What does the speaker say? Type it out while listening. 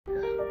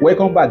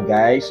Welcome back,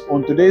 guys.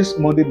 On today's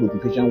Monday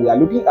motivation, we are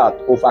looking at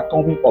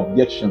overcoming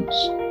objections.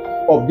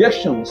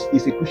 Objections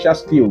is a crucial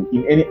skill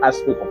in any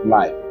aspect of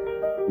life,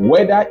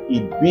 whether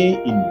it be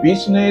in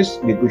business,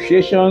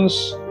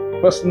 negotiations,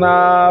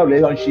 personal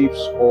relationships,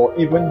 or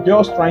even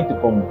just trying to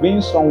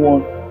convince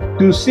someone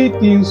to see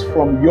things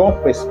from your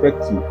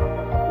perspective.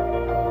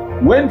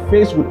 When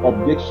faced with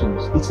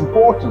objections, it's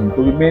important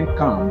to remain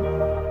calm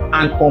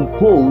and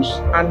composed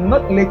and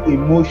not let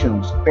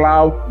emotions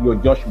cloud your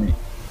judgment.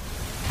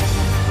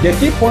 The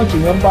key point to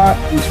remember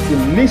is to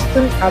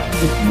listen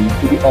actively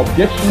to the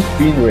objections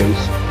being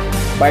raised.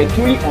 By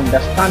truly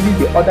understanding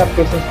the other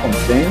person's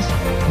concerns,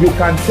 you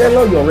can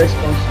tailor your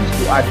responses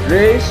to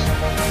address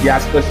their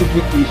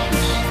specific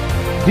issues.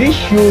 This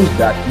shows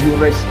that you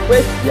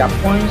respect their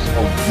points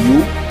of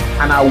view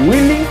and are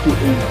willing to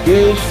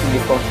engage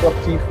in a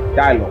constructive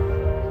dialogue.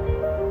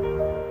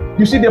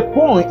 You see, the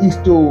point is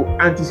to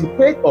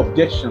anticipate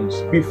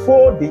objections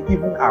before they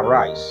even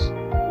arise.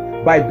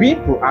 By being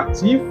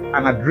proactive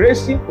and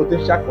addressing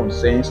potential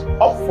concerns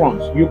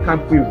upfront, you can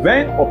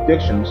prevent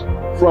objections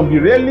from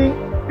derailing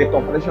the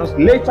conversations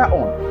later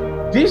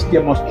on. This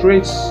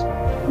demonstrates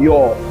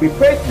your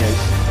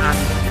preparedness and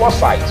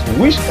foresight,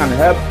 which can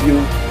help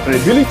build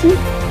credibility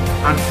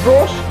and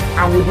trust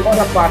and with the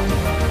other party.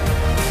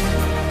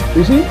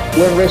 You see,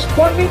 when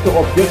responding to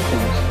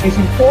objections, it's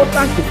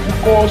important to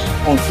focus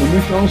on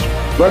solutions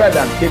rather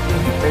than taking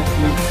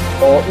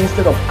defensive, or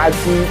instead of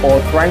arguing or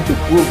trying to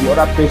prove the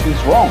other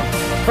person's wrong.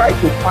 Try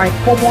to find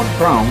common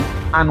ground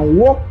and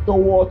work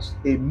towards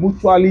a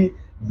mutually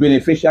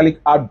beneficial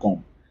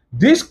outcome.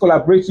 This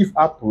collaborative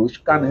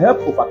approach can help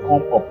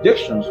overcome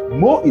objections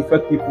more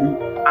effectively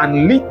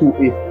and lead to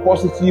a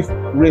positive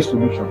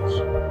resolutions.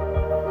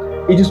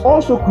 It is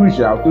also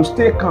crucial to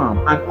stay calm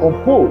and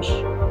composed,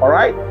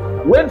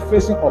 when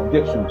facing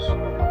objections.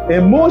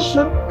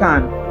 Emotion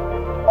can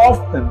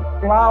often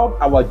cloud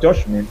our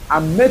judgment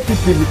and make it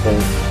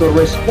difficult to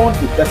respond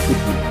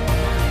effectively.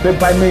 But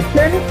by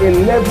maintaining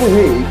a level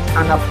head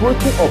and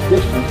approaching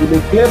objections with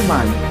a clear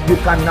mind, you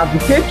can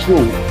navigate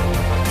through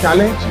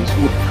challenges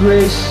with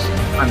grace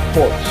and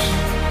force.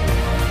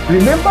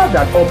 Remember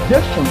that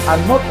objections are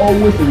not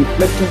always a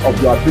reflection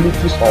of your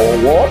abilities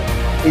or worth.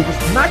 It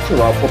is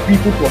natural for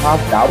people to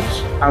have doubts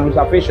and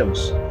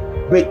reservations,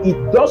 but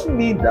it doesn't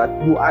mean that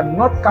you are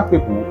not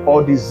capable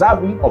or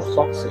deserving of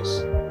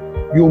success.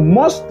 You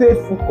must stay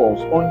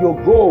focused on your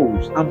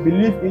goals and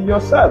believe in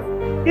yourself,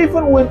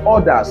 even when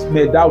others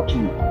may doubt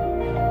you.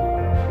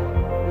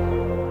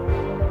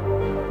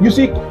 You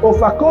see,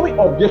 overcoming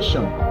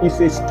objection is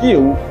a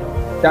skill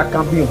that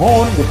can be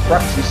honed with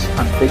practice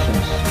and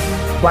patience.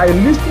 By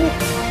listening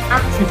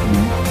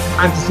actively,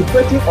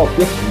 anticipating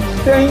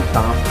objections, staying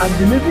calm, and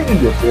believing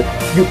in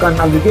yourself, you can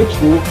navigate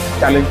through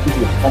challenges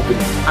with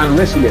confidence and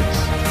resilience.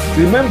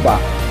 Remember,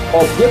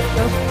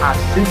 objections are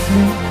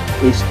simply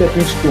a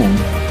stepping stone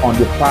on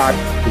the path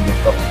to the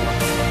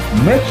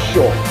success. Make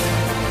sure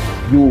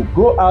you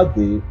go out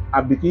there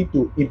and begin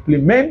to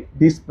implement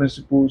these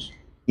principles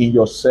in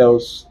your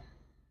sales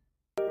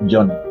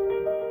journey.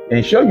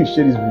 Ensure you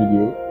share this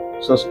video,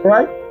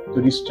 subscribe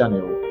to this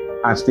channel,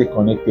 and stay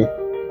connected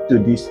to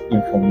this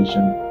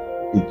information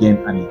again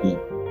and again.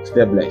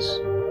 Stay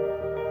blessed.